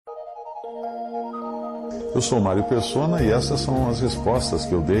Eu sou Mário Persona e essas são as respostas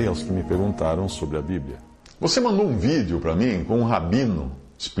que eu dei aos que me perguntaram sobre a Bíblia. Você mandou um vídeo para mim com um rabino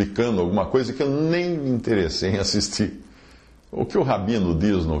explicando alguma coisa que eu nem me interessei em assistir. O que o rabino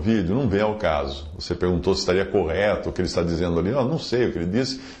diz no vídeo não vem ao caso. Você perguntou se estaria correto o que ele está dizendo ali. Eu não sei o que ele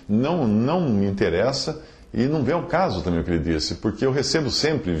disse, não me interessa e não vem ao caso também o que ele disse, porque eu recebo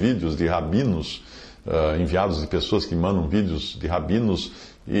sempre vídeos de rabinos, enviados de pessoas que mandam vídeos de rabinos,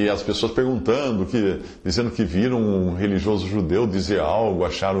 e as pessoas perguntando, dizendo que viram um religioso judeu dizer algo,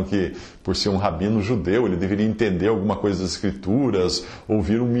 acharam que por ser um rabino judeu ele deveria entender alguma coisa das escrituras, ou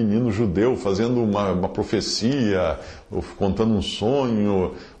viram um menino judeu fazendo uma profecia, ou contando um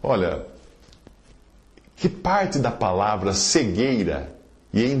sonho. Olha, que parte da palavra cegueira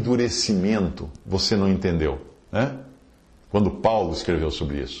e endurecimento você não entendeu, né? Quando Paulo escreveu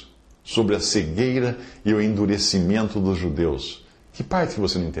sobre isso, sobre a cegueira e o endurecimento dos judeus. Que parte que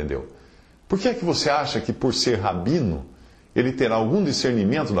você não entendeu? Por que é que você acha que por ser rabino, ele terá algum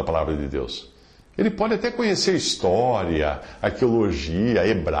discernimento da palavra de Deus? Ele pode até conhecer história, arqueologia,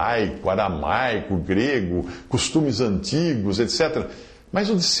 hebraico, aramaico, grego, costumes antigos, etc. Mas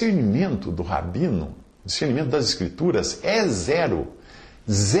o discernimento do rabino, o discernimento das escrituras é zero.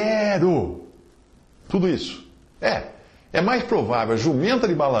 Zero! Tudo isso. É mais provável a jumenta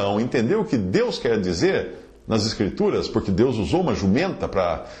de Balaão entender o que Deus quer dizer nas Escrituras, porque Deus usou uma jumenta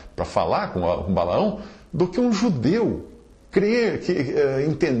para falar com Balaão, do que um judeu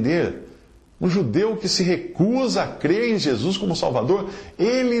entender. Um judeu que se recusa a crer em Jesus como Salvador,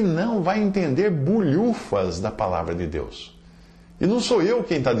 ele não vai entender bulhufas da palavra de Deus. E não sou eu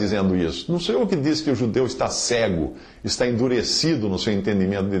quem está dizendo isso. Não sou eu que diz que o judeu está cego, está endurecido no seu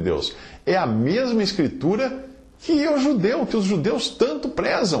entendimento de Deus. É a mesma Escritura que os judeus tanto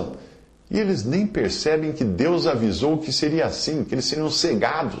prezam. E eles nem percebem que Deus avisou que seria assim, que eles seriam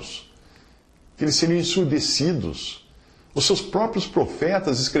cegados, que eles seriam ensurdecidos. Os seus próprios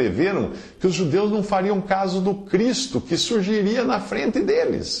profetas escreveram que os judeus não fariam caso do Cristo que surgiria na frente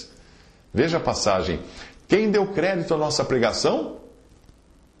deles. Veja a passagem. Quem deu crédito à nossa pregação?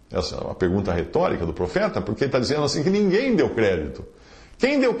 Essa é uma pergunta retórica do profeta, porque ele está dizendo assim que ninguém deu crédito.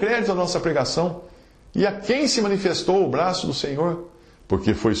 Quem deu crédito à nossa pregação? E a quem se manifestou o braço do Senhor?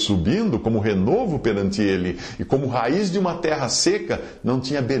 Porque foi subindo como renovo perante ele, e como raiz de uma terra seca, não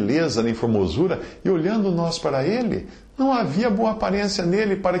tinha beleza nem formosura, e olhando nós para ele, não havia boa aparência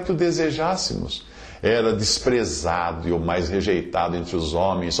nele para que o desejássemos. Era desprezado e o mais rejeitado entre os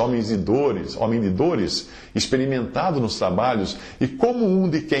homens, homem de dores, experimentado nos trabalhos, e como um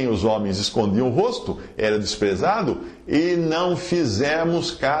de quem os homens escondiam o rosto, era desprezado, e não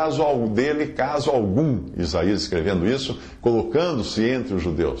fizemos caso algum. Isaías escrevendo isso, colocando-se entre os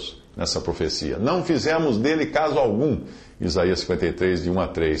judeus, nessa profecia. Não fizemos dele caso algum. Isaías 53, de 1 a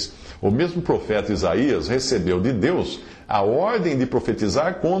 3. O mesmo profeta Isaías recebeu de Deus a ordem de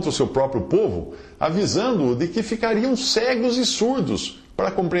profetizar contra o seu próprio povo, avisando-o de que ficariam cegos e surdos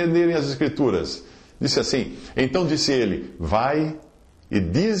para compreenderem as Escrituras. Disse assim: então disse ele, vai e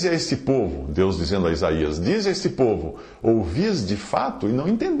dize a este povo, Deus dizendo a Isaías, dize a este povo, ouvis de fato e não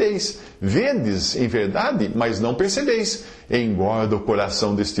entendeis, vedes em verdade, mas não percebeis. Engorda o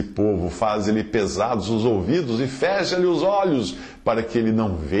coração deste povo, faz-lhe pesados os ouvidos e fecha-lhe os olhos, para que ele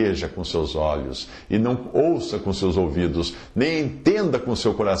não veja com seus olhos, e não ouça com seus ouvidos, nem entenda com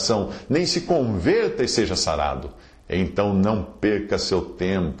seu coração, nem se converta e seja sarado. Então não perca seu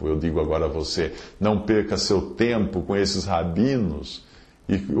tempo, eu digo agora a você, não perca seu tempo com esses rabinos,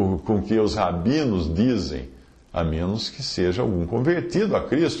 e com o que os rabinos dizem, a menos que seja algum convertido a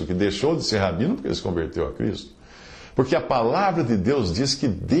Cristo, que deixou de ser rabino porque ele se converteu a Cristo. Porque a palavra de Deus diz que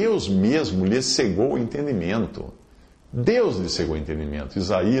Deus mesmo lhe cegou o entendimento. Deus lhe cegou o entendimento.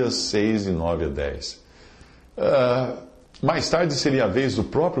 Isaías 6, de 9 a 10. Mais tarde seria a vez do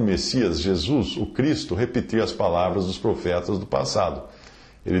próprio Messias, Jesus, o Cristo, repetir as palavras dos profetas do passado.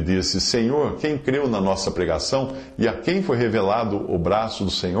 Ele disse, Senhor, quem creu na nossa pregação e a quem foi revelado o braço do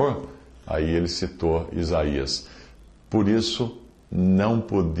Senhor? Aí ele citou Isaías. Por isso, não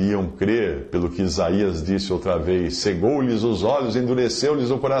podiam crer, pelo que Isaías disse outra vez, cegou-lhes os olhos, endureceu-lhes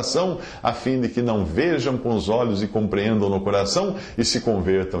o coração, a fim de que não vejam com os olhos e compreendam no coração e se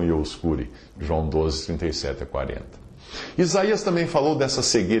convertam e os cure. João 12, 37 a 40. Isaías também falou dessa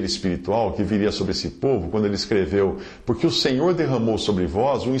cegueira espiritual que viria sobre esse povo quando ele escreveu: porque o Senhor derramou sobre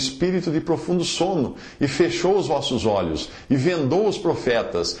vós um espírito de profundo sono e fechou os vossos olhos e vendou os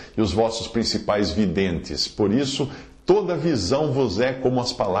profetas e os vossos principais videntes. Por isso, toda visão vos é como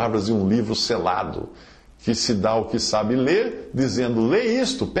as palavras de um livro selado, que se dá ao que sabe ler, dizendo, lê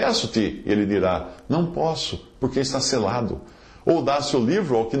isto, peço-te. Ele dirá, não posso, porque está selado. Ou dá seu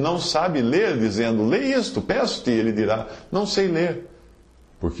livro ao que não sabe ler, dizendo, lê isto, peço-te, e ele dirá, não sei ler.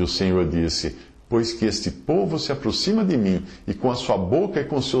 Porque o Senhor disse, pois que este povo se aproxima de mim, e com a sua boca e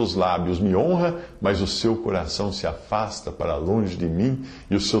com seus lábios me honra, mas o seu coração se afasta para longe de mim,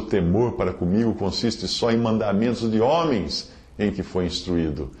 e o seu temor para comigo consiste só em mandamentos de homens em que foi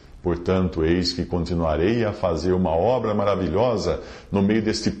instruído. Portanto, eis que continuarei a fazer uma obra maravilhosa no meio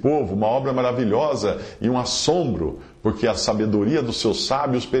deste povo, uma obra maravilhosa e um assombro, porque a sabedoria dos seus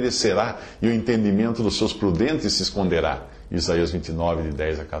sábios perecerá e o entendimento dos seus prudentes se esconderá. Isaías 29, de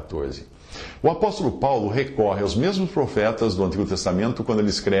 10 a 14. O apóstolo Paulo recorre aos mesmos profetas do Antigo Testamento quando ele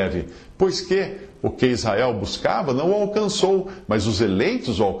escreve, pois que o que Israel buscava não o alcançou, mas os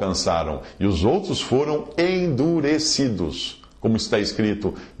eleitos o alcançaram, e os outros foram endurecidos. Como está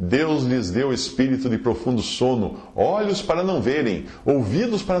escrito, Deus lhes deu espírito de profundo sono, olhos para não verem,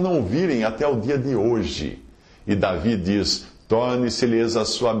 ouvidos para não ouvirem, até o dia de hoje. E Davi diz, torne-se-lhes a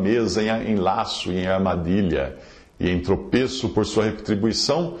sua mesa em laço e em armadilha, e em tropeço por sua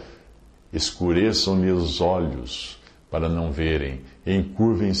retribuição, escureçam-lhe os olhos para não verem, e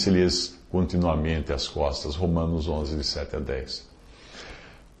encurvem-se-lhes continuamente as costas. Romanos 11, de 7 a 10.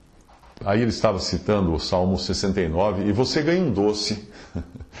 Aí ele estava citando o Salmo 69, e você ganha um doce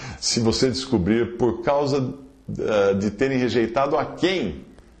se você descobrir por causa de terem rejeitado a quem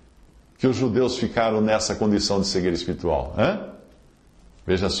que os judeus ficaram nessa condição de cegueira espiritual.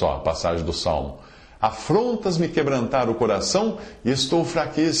 Veja só a passagem do Salmo. Afrontas me quebrantaram o coração e estou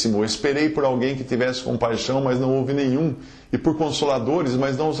fraquíssimo. Esperei por alguém que tivesse compaixão, mas não houve nenhum. E por consoladores,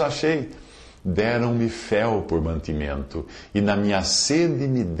 mas não os achei. Deram-me fel por mantimento, e na minha sede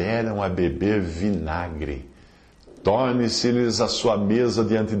me deram a beber vinagre. Torne-se-lhes a sua mesa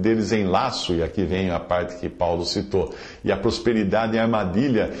diante deles em laço, e aqui vem a parte que Paulo citou, e a prosperidade em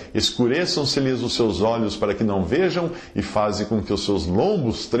armadilha, escureçam-se-lhes os seus olhos para que não vejam, e faze com que os seus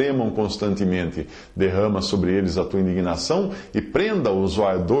lombos tremam constantemente. Derrama sobre eles a tua indignação, e prenda-os o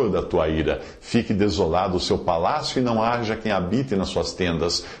ardor da tua ira. Fique desolado o seu palácio, e não haja quem habite nas suas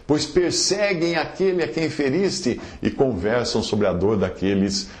tendas, pois perseguem aquele a quem feriste, e conversam sobre a dor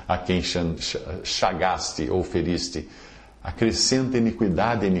daqueles a quem chagaste ou feriste. Acrescenta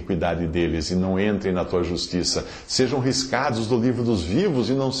iniquidade à iniquidade deles, e não entrem na tua justiça. Sejam riscados do livro dos vivos,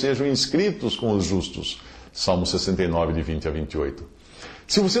 e não sejam inscritos com os justos. Salmo 69, de 20 a 28.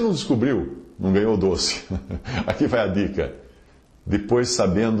 Se você não descobriu, não ganhou doce. Aqui vai a dica. Depois,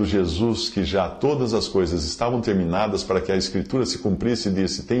 sabendo Jesus que já todas as coisas estavam terminadas para que a Escritura se cumprisse,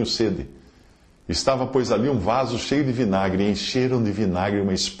 disse, tenho sede. Estava, pois, ali um vaso cheio de vinagre, e encheram de vinagre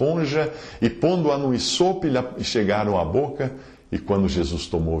uma esponja, e pondo-a no isopo, lhe chegaram à boca, e quando Jesus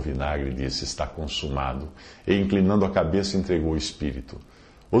tomou o vinagre, disse, está consumado, e inclinando a cabeça, entregou o Espírito.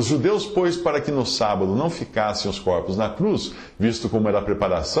 Os judeus, pois, para que no sábado não ficassem os corpos na cruz, visto como era a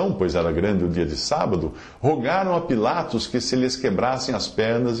preparação, pois era grande o dia de sábado, rogaram a Pilatos que se lhes quebrassem as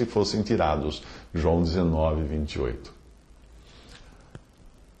pernas e fossem tirados. João 19, 28.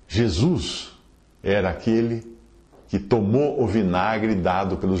 Jesus era aquele que tomou o vinagre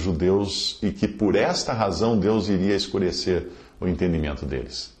dado pelos judeus e que por esta razão Deus iria escurecer o entendimento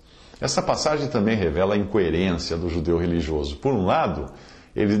deles. Essa passagem também revela a incoerência do judeu religioso. Por um lado,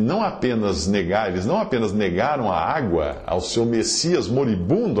 eles não apenas negaram a água ao seu Messias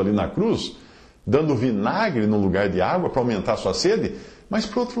moribundo ali na cruz, dando vinagre no lugar de água para aumentar sua sede, mas,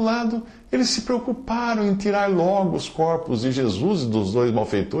 por outro lado, eles se preocuparam em tirar logo os corpos de Jesus e dos dois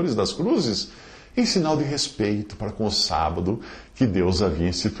malfeitores das cruzes, em sinal de respeito para com o sábado que Deus havia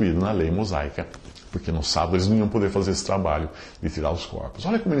instituído na lei mosaica. Porque no sábado eles não iam poder fazer esse trabalho de tirar os corpos.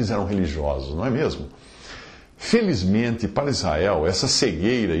 Olha como eles eram religiosos, não é mesmo? Felizmente, para Israel, essa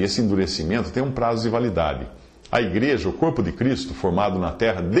cegueira e esse endurecimento têm um prazo de validade. A igreja, o corpo de Cristo, formado na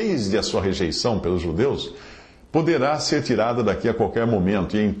terra desde a sua rejeição pelos judeus, poderá ser tirada daqui a qualquer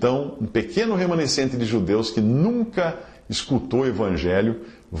momento. E então, um pequeno remanescente de judeus que nunca escutou o evangelho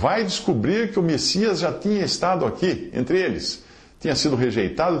vai descobrir que o Messias já tinha estado aqui, entre eles. Tinha sido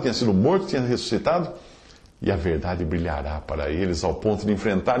rejeitado, tinha sido morto, tinha ressuscitado. E a verdade brilhará para eles ao ponto de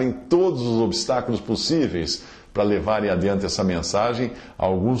enfrentarem todos os obstáculos possíveis para levarem adiante essa mensagem,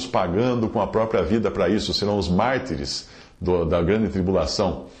 alguns pagando com a própria vida para isso. Serão os mártires da grande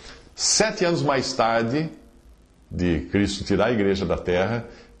tribulação. 7 anos mais tarde de Cristo tirar a igreja da terra,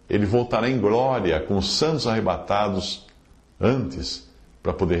 ele voltará em glória com os santos arrebatados antes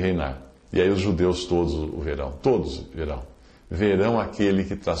para poder reinar. E aí os judeus todos o verão. Todos verão. Verão aquele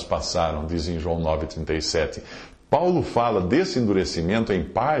que traspassaram, diz em João 9,37. Paulo fala desse endurecimento em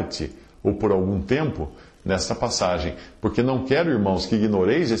parte, ou por algum tempo, nesta passagem, porque não quero, irmãos, que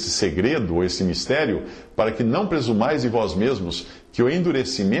ignoreis esse segredo ou esse mistério, para que não presumais de vós mesmos que o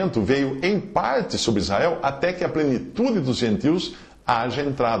endurecimento veio em parte sobre Israel, até que a plenitude dos gentios haja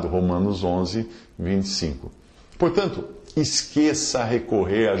entrado. Romanos 11, 25. Portanto, esqueça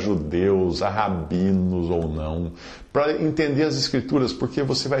recorrer a judeus, a rabinos ou não, para entender as Escrituras, porque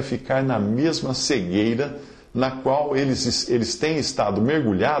você vai ficar na mesma cegueira na qual eles têm estado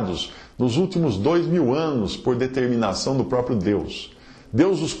mergulhados nos últimos 2000 anos por determinação do próprio Deus.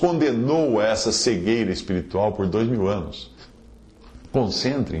 Deus os condenou a essa cegueira espiritual por 2000 anos.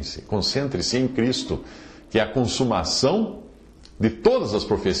 Concentre-se em Cristo, que é a consumação de todas as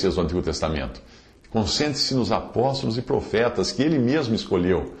profecias do Antigo Testamento. Concentre-se nos apóstolos e profetas que Ele mesmo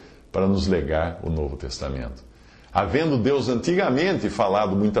escolheu para nos legar o Novo Testamento. Havendo Deus antigamente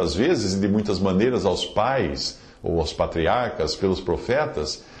falado muitas vezes e de muitas maneiras aos pais ou aos patriarcas pelos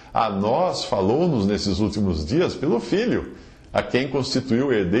profetas, a nós falou-nos nesses últimos dias pelo Filho, a quem constituiu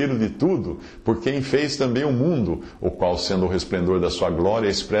o herdeiro de tudo, por quem fez também o mundo, o qual, sendo o resplendor da sua glória,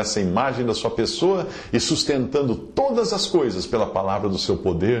 expressa a imagem da sua pessoa e sustentando todas as coisas pela palavra do seu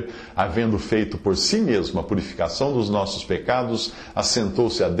poder, havendo feito por si mesmo a purificação dos nossos pecados,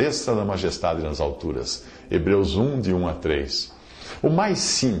 assentou-se à destra da majestade nas alturas. Hebreus 1, de 1 a 3. O mais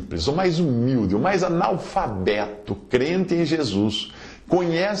simples, o mais humilde, o mais analfabeto crente em Jesus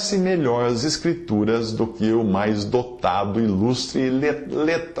conhece melhor as Escrituras do que o mais dotado, ilustre e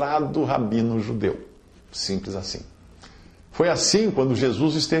letrado rabino judeu. Simples assim. Foi assim quando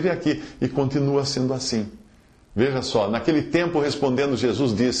Jesus esteve aqui e continua sendo assim. Veja só, naquele tempo respondendo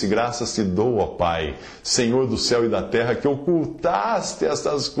Jesus disse: graças te dou, ó Pai, Senhor do céu e da terra, que ocultaste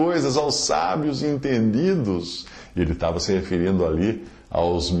estas coisas aos sábios e entendidos. E ele estava se referindo ali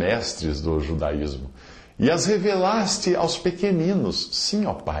aos mestres do judaísmo. E as revelaste aos pequeninos. Sim,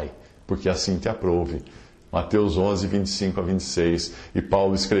 ó Pai, porque assim te aprouve. Mateus 11, 25 a 26. E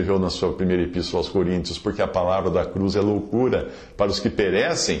Paulo escreveu na sua primeira epístola aos Coríntios: porque a palavra da cruz é loucura para os que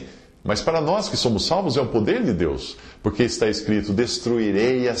perecem, mas para nós que somos salvos é o poder de Deus. Porque está escrito: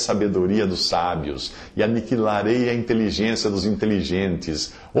 destruirei a sabedoria dos sábios e aniquilarei a inteligência dos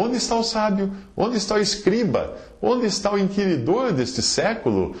inteligentes. Onde está o sábio? Onde está o escriba? Onde está o inquiridor deste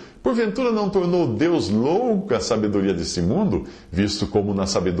século? Porventura não tornou Deus louca a sabedoria deste mundo? Visto como na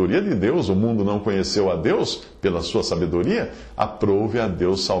sabedoria de Deus o mundo não conheceu a Deus pela sua sabedoria, aprouve a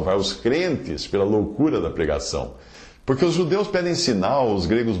Deus salvar os crentes pela loucura da pregação. Porque os judeus pedem sinal, os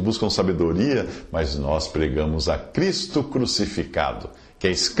gregos buscam sabedoria, mas nós pregamos a Cristo crucificado, que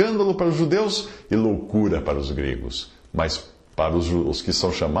é escândalo para os judeus e loucura para os gregos. Mas para os que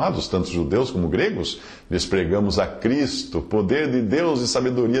são chamados, tanto judeus como gregos, lhes pregamos a Cristo, poder de Deus e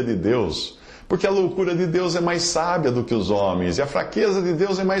sabedoria de Deus. Porque a loucura de Deus é mais sábia do que os homens, e a fraqueza de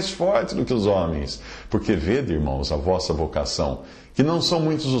Deus é mais forte do que os homens. Porque vede, irmãos, a vossa vocação, que não são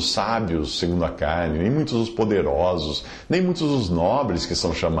muitos os sábios, segundo a carne, nem muitos os poderosos, nem muitos os nobres que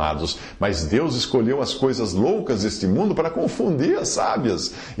são chamados, mas Deus escolheu as coisas loucas deste mundo para confundir as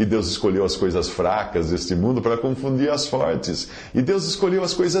sábias, e Deus escolheu as coisas fracas deste mundo para confundir as fortes, e Deus escolheu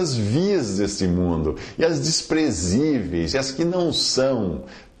as coisas vis deste mundo, e as desprezíveis, e as que não são,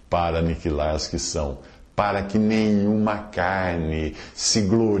 para aniquilar as que são, para que nenhuma carne se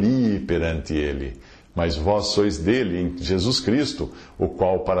glorie perante ele. Mas vós sois dele, em Jesus Cristo, o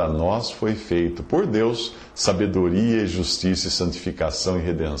qual para nós foi feito por Deus, sabedoria, justiça, santificação e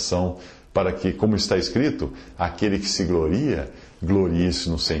redenção, para que, como está escrito, aquele que se gloria, glorie-se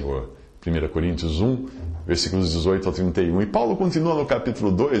no Senhor. 1 Coríntios 1, versículos 18 ao 31. E Paulo continua no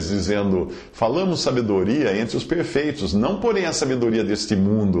capítulo 2, dizendo: falamos sabedoria entre os perfeitos, não porém a sabedoria deste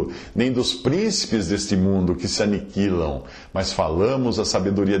mundo, nem dos príncipes deste mundo que se aniquilam, mas falamos a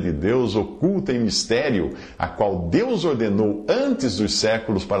sabedoria de Deus oculta em mistério, a qual Deus ordenou antes dos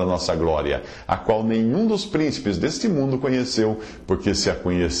séculos para a nossa glória, a qual nenhum dos príncipes deste mundo conheceu, porque se a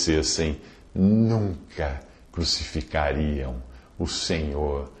conhecessem, nunca crucificariam o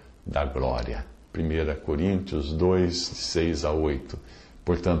Senhor da glória. 1 Coríntios 2, 6 a 8.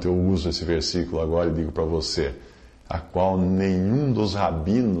 Portanto, eu uso esse versículo agora e digo para você: a qual nenhum dos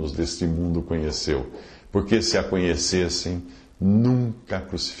rabinos deste mundo conheceu, porque se a conhecessem, nunca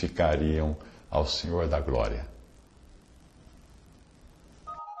crucificariam ao Senhor da glória.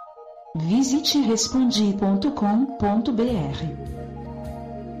 Visite respondi.com.br.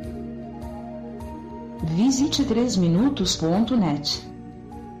 Visite 3minutos.net.